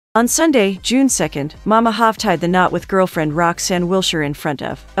On Sunday, June 2nd, Mama Hav tied the knot with girlfriend Roxanne Wilshire in front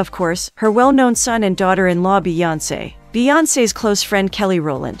of course, her well-known son and daughter-in-law Beyoncé. Beyoncé's close friend Kelly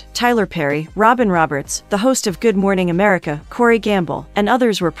Rowland, Tyler Perry, Robin Roberts, the host of Good Morning America, Corey Gamble, and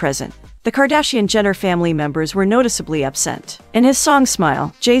others were present. The Kardashian-Jenner family members were noticeably absent. In his song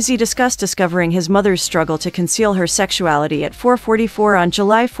Smile, Jay-Z discussed discovering his mother's struggle to conceal her sexuality at 4:44 on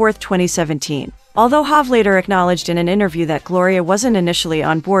July 4, 2017. Although Hav later acknowledged in an interview that Gloria wasn't initially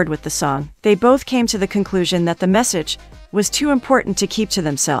on board with the song, they both came to the conclusion that the message was too important to keep to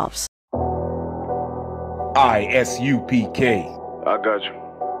themselves. I.S.U.P.K. I got you.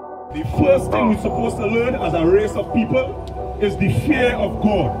 The first thing we're supposed to learn as a race of people is the fear of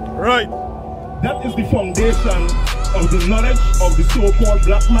God. Right. That is the foundation of the knowledge of the so-called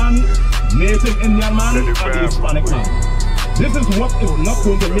black man, native Indian man, and the Hispanic man. This is what is not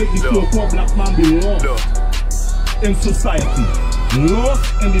going to make the so-called black man be lost in society,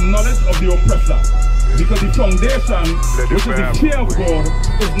 lost in the knowledge of the oppressor. Because the foundation, which is the fear of God,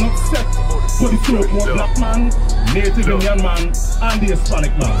 is not set for the so-called black man, native Indian man, and the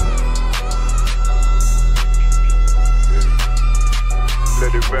Hispanic man.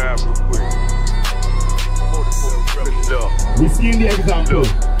 Let it rap real quick. We see in the example.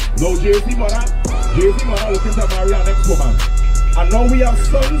 Now Jay-Z mother looking to marry our next woman. And now we have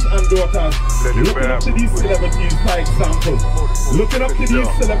sons and daughters looking up to these celebrities for example. Looking up to these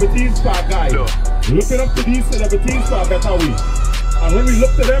celebrities for a guide. Looking up to these celebrities for a better way. And when we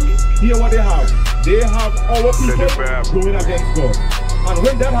look to them, hear what they have. They have our people going against God. And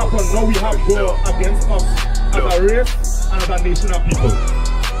when that happens, now we have God against us as a race and as a nation of people.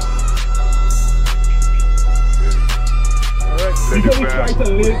 Because we try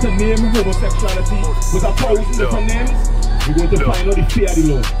to name homosexuality with 1,000 different names, we're going to find out the fear of the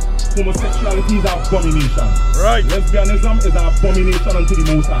Lord. Homosexuality is an abomination. Right. Lesbianism is an abomination unto the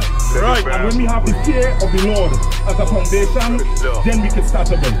Most High. Right. And when we have the fear of the Lord as a foundation, then we can start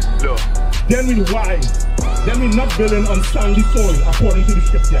to build. Then we're wise. Then we're not building on sandy soil according to the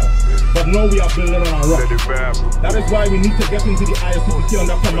scriptures. But now we are building on a rock. That is why we need to get into the I.S.U.P.K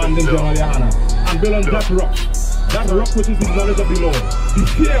under commanding General YAHANNA and build on that rock. That rock which is the knowledge of the Lord, the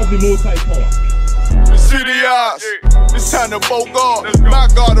fear of the Most High power. City eyes, it's time to bow God. My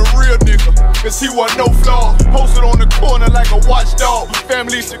God, a real nigga, cause he wasn't no flaw. Posted on the corner like a watchdog.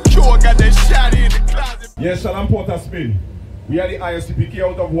 Family secure, got that shotty in the closet. Yes, Shalom Port of Spain. We are the I.S.U.P.K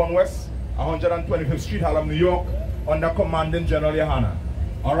out of 1 West, 125th Street, Harlem, New York, under commanding General YAHANNA.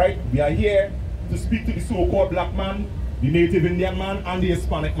 Alright, we are here to speak to the so-called black man, the native Indian man, and the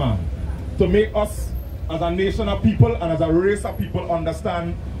Hispanic man. To make us as a nation of people and as a race of people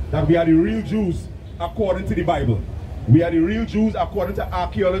understand that we are the real Jews according to the Bible. We are the real Jews according to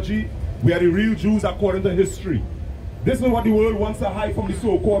archaeology. We are the real Jews according to history. This is what the world wants to hide from the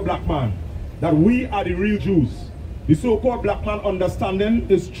so-called black man, that we are the real Jews. The so-called black man understanding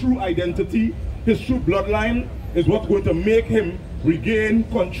his true identity, his true bloodline, is what's going to make him regain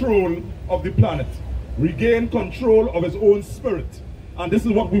control of the planet, regain control of his own spirit. And this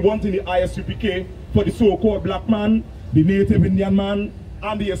is what we want in the I.S.U.P.K for the so-called black man, the native Indian man,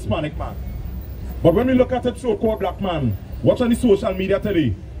 and the Hispanic man. But when we look at the so-called black man, watch on the social media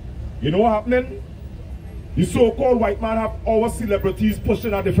today, you know what happening? The so-called white man have our celebrities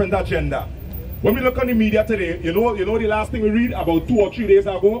pushing a different agenda. When we look on the media today, you know the last thing we read about 2 or 3 days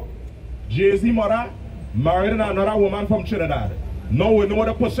ago? Jay-Z mother married another woman from Trinidad. Now we know what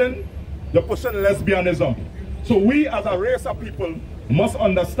they're pushing lesbianism. So we as a race of people must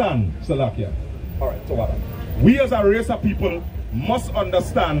understand, Salakia. Alright, so what? We as a race of people must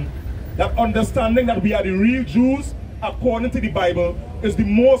understand that understanding that we are the real Jews according to the Bible is the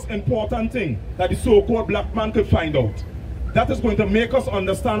most important thing that the so-called black man could find out. That is going to make us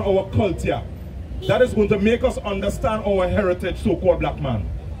understand our culture. That is going to make us understand our heritage, so-called black man.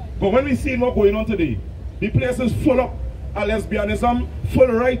 But when we see what's going on today, the place is full of lesbianism, full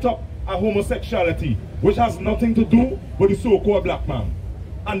right up of homosexuality, which has nothing to do with the so-called black man.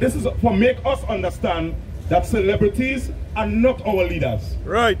 And this is for make us understand that celebrities are not our leaders.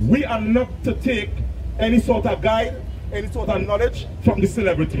 Right. We are not to take any sort of guide, any sort of knowledge from the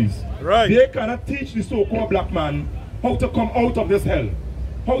celebrities. Right. They cannot teach the so-called black man how to come out of this hell,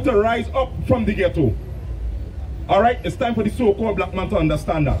 how to rise up from the ghetto. Alright, it's time for the so-called black man to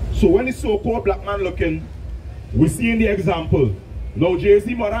understand that. So when the so-called black man looking, we see in the example, now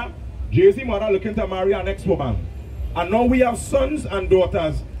Jay-Z mother looking to marry our next woman. And now we have sons and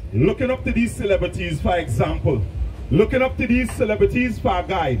daughters looking up to these celebrities for example, looking up to these celebrities for a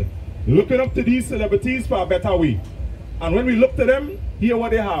guide, looking up to these celebrities for a better way. And when we look to them, hear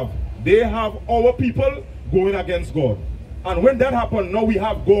what they have. They have our people going against God. And when that happened, now we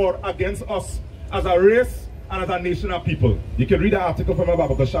have God against us as a race and as a nation of people. You can read the article from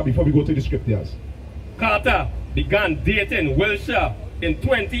Ababakasha before we go to the scriptures. Carter began dating Wilshire in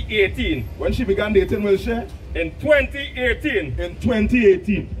 2018. When she began dating Wilshire? In 2018. In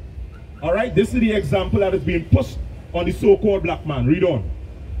 2018. Alright, this is the example that is being pushed on the so-called black man. Read on.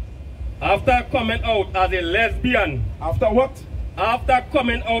 After coming out as a lesbian. After what? After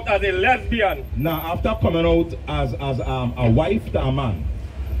coming out as a lesbian. Now, after coming out as a wife to a man.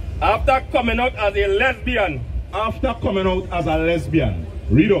 After coming out as a lesbian. After coming out as a lesbian.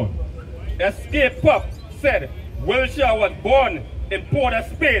 Read on. Escape Pop said Wilshire was born in Port of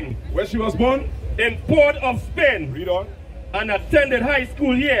Spain. Where she was born? In Port of Spain. Read on. And attended high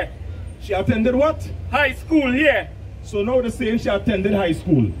school here. She attended what? High school here. So now they're saying she attended high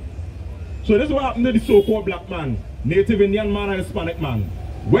school. So this is what happened to the so-called black man, Native Indian man and Hispanic man.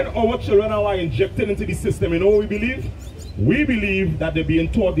 When our children are injected into the system, you know what we believe? We believe that they're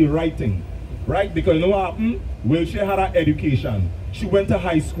being taught the right thing. Right? Because you know what happened? Wilshire had her education. She went to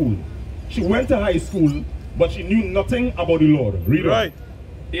high school. She went to high school, but she knew nothing about the Lord. Read right.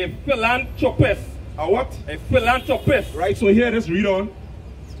 On. A philanthropist. A what? A philanthropist. Right, so here it is, read on.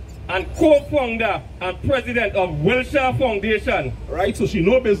 And co-founder and president of Wilshire Foundation. Right, so she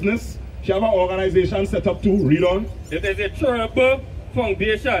know business. She have an organization set up too. Read on. It is a charitable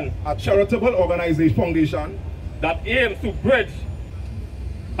foundation. A charitable organization foundation that aims to bridge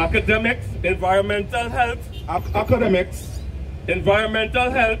academics, environmental health, academics, environmental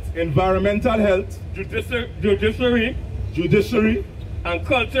health, judiciary, and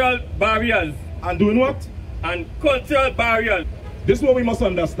cultural barriers. And doing what? And cultural barriers. This is what we must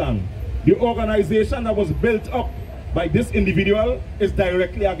understand. The organization that was built up by this individual is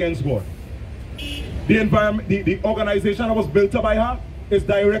directly against God. The organization that was built up by her is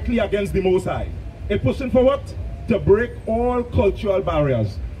directly against the Most High. It's pushing for what? To break all cultural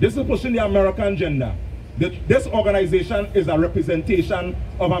barriers. This is pushing the American agenda. This organization is a representation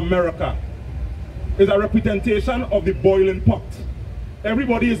of America. It's a representation of the boiling pot.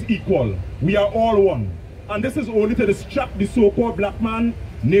 Everybody is equal. We are all one. And this is only to distract the so-called black man,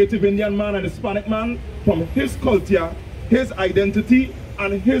 Native Indian man and Hispanic man from his culture, his identity,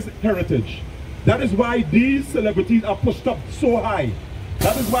 and his heritage. That is why these celebrities are pushed up so high.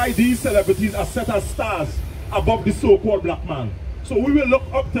 That is why these celebrities are set as stars above the so-called black man. So we will look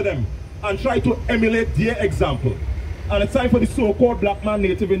up to them and try to emulate their example. And it's time for the so-called black man,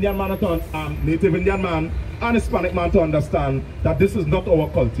 Native Indian man, and Hispanic man to understand that this is not our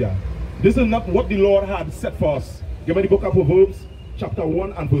culture. This is not what the Lord had set for us. Give me the book of Proverbs, chapter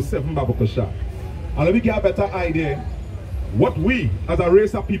 1 and verse 7, Babakasha. And let me get a better idea what we as a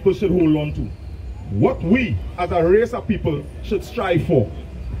race of people should hold on to. What we as a race of people should strive for.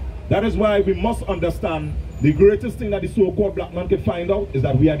 That is why we must understand the greatest thing that the so-called black man can find out is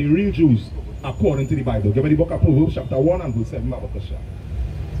that we are the real Jews according to the Bible. Give me the book of Proverbs, chapter 1 and verse 7, Babakasha.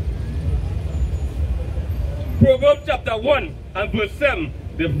 Proverbs chapter 1 and verse 7.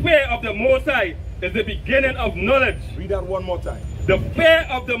 The fear of the Most High is the beginning of knowledge. Read that one more time. The fear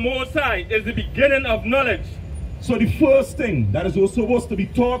of the Most High is the beginning of knowledge. So the first thing that is supposed to be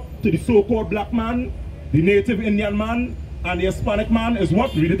taught to the so-called black man, the Native Indian man, and the Hispanic man is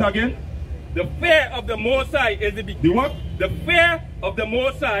what? Read it again. The fear of the Most High is the beginning. The what? The fear of the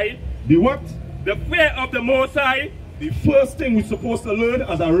Most High. The what? The fear of the Most High. The first thing we're supposed to learn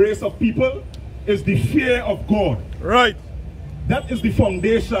as a race of people is the fear of God. Right. That is the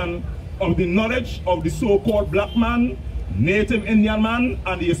foundation of the knowledge of the so-called black man, Native Indian man,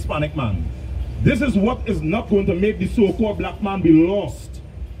 and the Hispanic man. This is what is not going to make the so-called black man be lost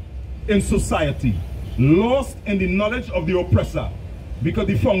in society, lost in the knowledge of the oppressor. Because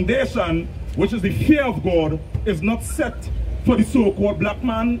the foundation, which is the fear of God, is not set for the so-called black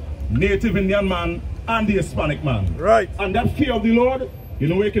man, Native Indian man, and the Hispanic man. Right. And that fear of the Lord, you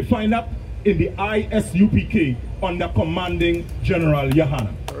know where you can find that? In the I.S.U.P.K. under commanding General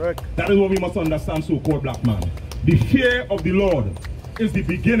YAHANNA. Correct. That is what we must understand, so-called black man. The fear of the Lord is the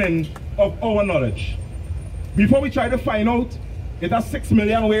beginning of our knowledge. Before we try to find out, it has 6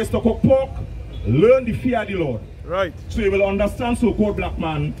 million ways to cook pork. Learn the fear of the Lord. Right. So you will understand, so-called black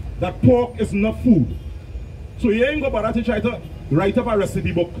man, that pork is not food. So you ain't go bother to try to write up a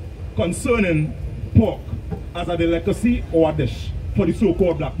recipe book concerning pork as a delicacy or a dish for the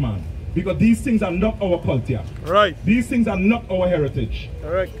so-called black man. Because these things are not our culture. Right. These things are not our heritage.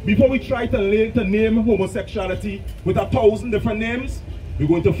 Correct. Before we try to name homosexuality with 1,000 different names, we're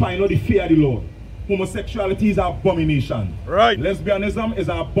going to find out the fear of the Lord. Homosexuality is an abomination. Right. Lesbianism is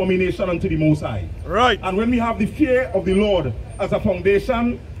an abomination unto the Most High. Right. And when we have the fear of the Lord as a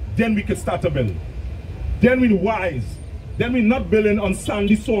foundation, then we can start to build. Then we're wise. then we're not building on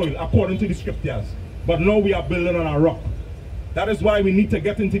sandy soil according to the scriptures. But now we are building on a rock. That is why we need to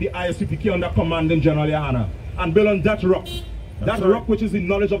get into the I.S.U.P.K under Commanding General YAHANNA and build on that rock. That rock which is the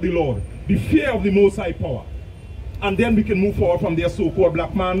knowledge of the Lord, the fear of the Most High power. And then we can move forward from there, so-called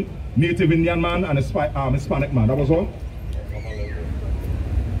black man, native Indian man, and Hispanic man. That was all.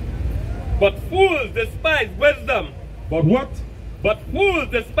 But fools despise wisdom. But what? But fools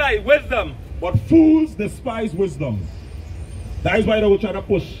despise wisdom. But fools despise wisdom. That is why they will try to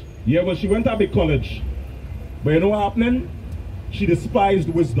push. Yeah, but she went to a big college. But you know what happening? She despised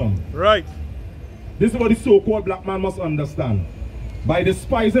wisdom. Right. This is what the so-called black man must understand. By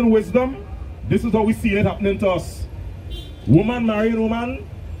despising wisdom, this is how we see it happening to us. Woman marrying woman,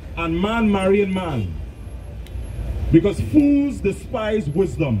 and man marrying man. Because fools despise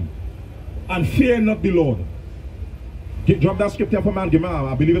wisdom, and fear not the Lord. Drop that scripture for man, give me,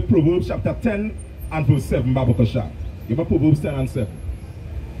 I believe it's Proverbs chapter 10 and verse 7, Babakasha. Give me Proverbs 10 and 7.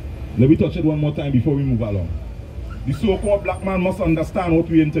 Let me touch it one more time before we move along. The so-called black man must understand what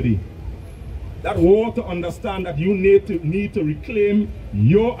we're in today. That war to understand that you need to reclaim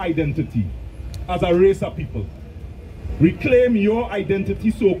your identity as a race of people. Reclaim your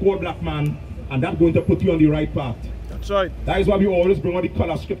identity, so-called black man, and that's going to put you on the right path. That's right. That is why we always bring out the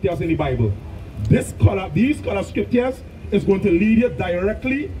color scriptures in the Bible. These color scriptures is going to lead you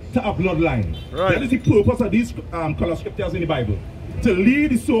directly to a bloodline. Right. That is the purpose of these color scriptures in the Bible. To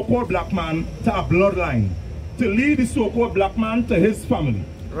lead the so-called black man to a bloodline. To lead the so-called black man to his family.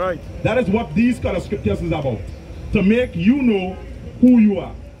 Right. That is what these color scriptures is about. To make you know who you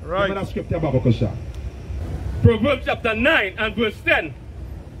are. Right. Remember that scripture, Babakosha. Proverbs chapter 9 and verse 10.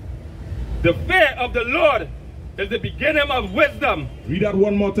 The fear of the Lord is the beginning of wisdom. Read that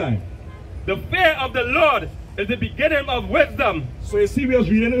one more time. The fear of the Lord is the beginning of wisdom. So you see we was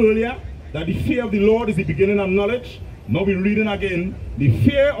reading earlier that the fear of the Lord is the beginning of knowledge. Now we're reading again. The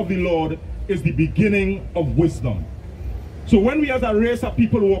fear of the Lord is the beginning of wisdom. So when we as a race of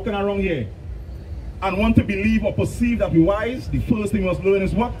people walking around here and want to believe or perceive that we're wise, the first thing we must learn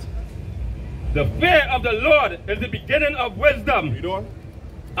is what? The fear of the Lord is the beginning of wisdom. Read on.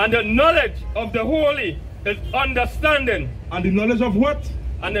 And the knowledge of the holy is understanding. And the knowledge of what?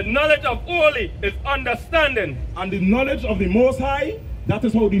 And the knowledge of holy is understanding. And the knowledge of the Most High, that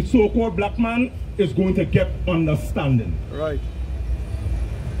is how the so-called black man is going to get understanding. Right.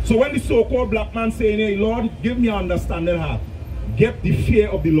 So when the so-called black man saying, hey Lord, give me an understanding heart. Get the fear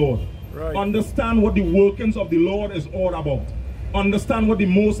of the Lord. Right. Understand what the workings of the Lord is all about. Understand what the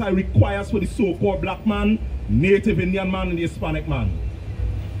Most High requires for the so-called black man, native Indian man, and the Hispanic man.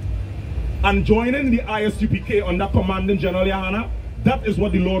 And joining the I.S.U.P.K under Commanding General YAHANNA, that is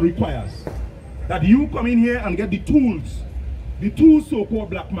what the Lord requires. That you come in here and get the tools,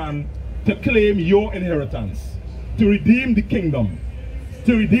 so-called black man, to claim your inheritance, to redeem the kingdom,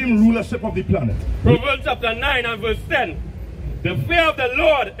 to redeem rulership of the planet. Proverbs chapter 9 and verse 10. The fear of the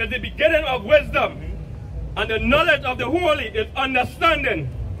Lord is the beginning of wisdom, and the knowledge of the holy is understanding.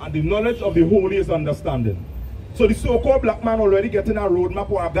 And the knowledge of the holy is understanding. So the so-called black man already getting a roadmap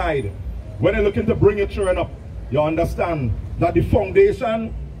or a guide. When they're looking to bring your children up, you understand that the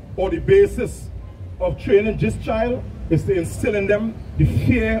foundation or the basis of training this child is to instill in them the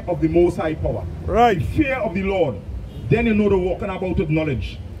fear of the Most High power. Right. The fear of the Lord. Then you know they're walking about with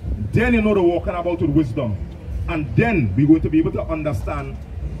knowledge. Then you know they're walking about with wisdom. And then we're going to be able to understand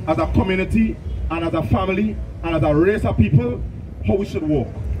as a community and as a family and as a race of people how we should walk.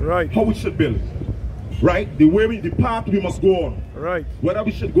 Right. How we should build. Right? The path we must go on. Right. Whether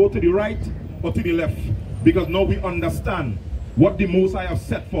we should go to the right or to the left. Because now we understand what the Most High have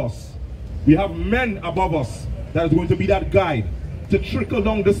set for us. We have men above us that is going to be that guide to trickle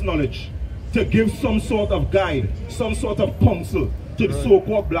down this knowledge, to give some sort of guide, some sort of counsel to the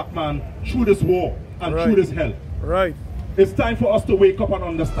so-called black man through this war and through this hell. Right. It's time for us to wake up and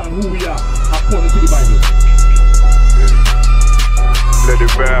understand who we are according to the Bible.